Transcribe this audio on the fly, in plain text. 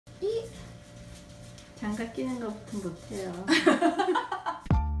장갑 끼는 것부터 못해요.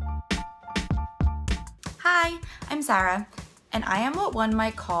 Hi, I'm Sarah, and I am what one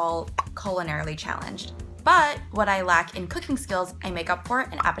might call culinarily challenged. But what I lack in cooking skills, I make up for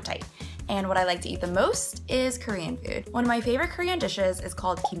in appetite. And what I like to eat the most is Korean food. One of my favorite Korean dishes is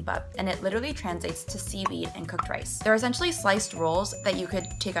called Gimbap, and it literally translates to seaweed and cooked rice. They're essentially sliced rolls that you could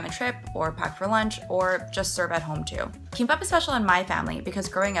take on a trip or pack for lunch or just serve at home too. Gimbap is special in my family because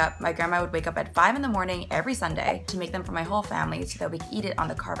growing up, my grandma would wake up at 5 in the morning every Sunday to make them for my whole family so that we could eat it on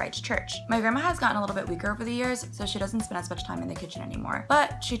the car ride to church. My grandma has gotten a little bit weaker over the years, so she doesn't spend as much time in the kitchen anymore.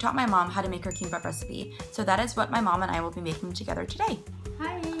 But she taught my mom how to make her Gimbap recipe, so that is what my mom and I will be making together today.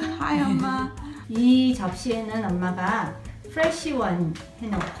 Hi. Hi, 엄마. 이 접시에는 엄마가 프레쉬 원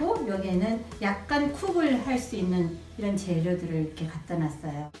해놓고 여기에는 약간 쿡을 할 수 있는 이런 재료들을 이렇게 갖다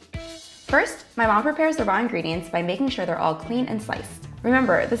놨어요. First, my mom prepares the raw ingredients by making sure they're all clean and sliced.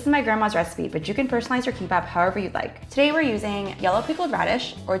 Remember, this is my grandma's recipe, but you can personalize your kimbap however you'd like. Today we're using yellow pickled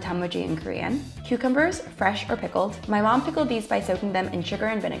radish, or tamuji in Korean, cucumbers, fresh or pickled. My mom pickled these by soaking them in sugar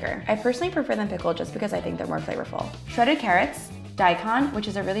and vinegar. I personally prefer them pickled just because I think they're more flavorful. Shredded carrots, daikon, which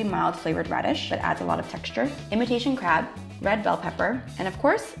is a really mild flavored radish but adds a lot of texture, imitation crab, red bell pepper, and of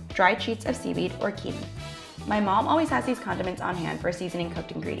course, dried sheets of seaweed or kin. My mom always has these condiments on hand for seasoning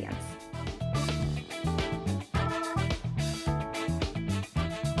cooked ingredients.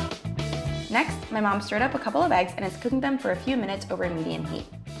 Next, my mom stirred up a couple of eggs and is cooking them for a few minutes over a medium heat.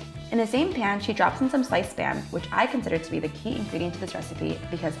 In the same pan, she drops in some sliced spam, which I consider to be the key ingredient to this recipe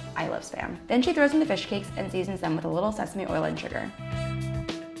because I love spam. Then she throws in the fish cakes and seasons them with a little sesame oil and sugar.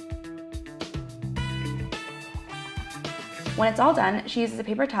 When it's all done, she uses a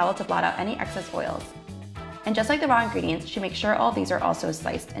paper towel to blot out any excess oils. And just like the raw ingredients, she makes sure all these are also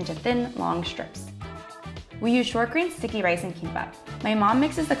sliced into thin, long strips. We use short grain sticky rice in kimbap. My mom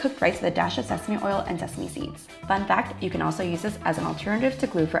mixes the cooked rice with a dash of sesame oil and sesame seeds. Fun fact, you can also use this as an alternative to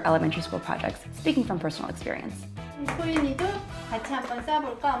glue for elementary school projects, speaking from personal experience. 소윤이도 같이 한번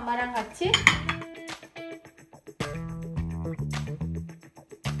싸볼까? 엄마랑 같이?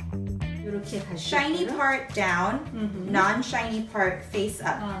 이렇게 Shiny part down, non-shiny part face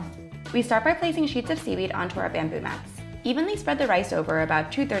up. We start by placing sheets of seaweed onto our bamboo mats. Evenly spread the rice over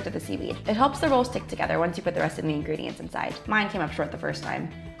about 2/3 of the seaweed. It helps the roll stick together once you put the rest of the ingredients inside. Mine came up short the first time.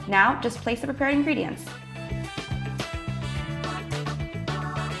 Now, just place the prepared ingredients.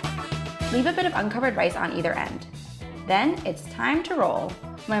 Leave a bit of uncovered rice on either end. Then, it's time to roll.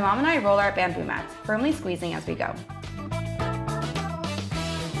 My mom and I roll our bamboo mats, firmly squeezing as we go.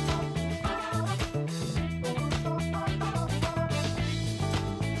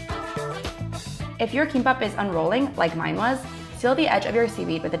 If your kimbap is unrolling, like mine was, seal the edge of your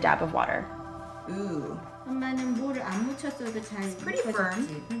seaweed with a dab of water. Ooh. 엄마는 뭐를 안 묻혔어도 잘 It's pretty firm.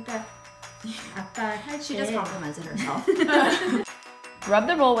 그러니까 아까 할 때 She just complimented herself. Rub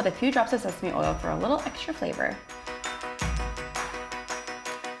the roll with a few drops of sesame oil for a little extra flavor.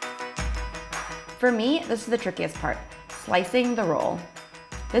 For me, this is the trickiest part, slicing the roll.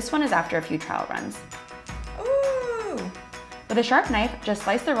 This one is after a few trial runs. Ooh. With a sharp knife, just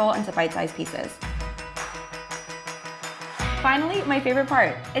slice the roll into bite-sized pieces. Finally, my favorite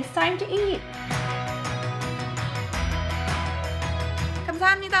part, it's time to eat!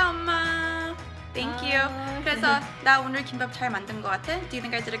 감사합니다, 엄마. Thank you. 그래서 나 오늘 김밥 잘 만든 것 같아? Do you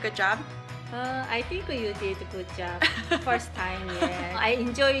think I did a good job? I think you did a good job. First time, yeah. I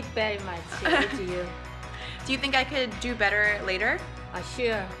enjoyed very much with you. Do you think I could do better later?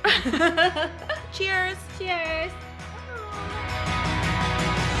 Sure. Cheers! Cheers!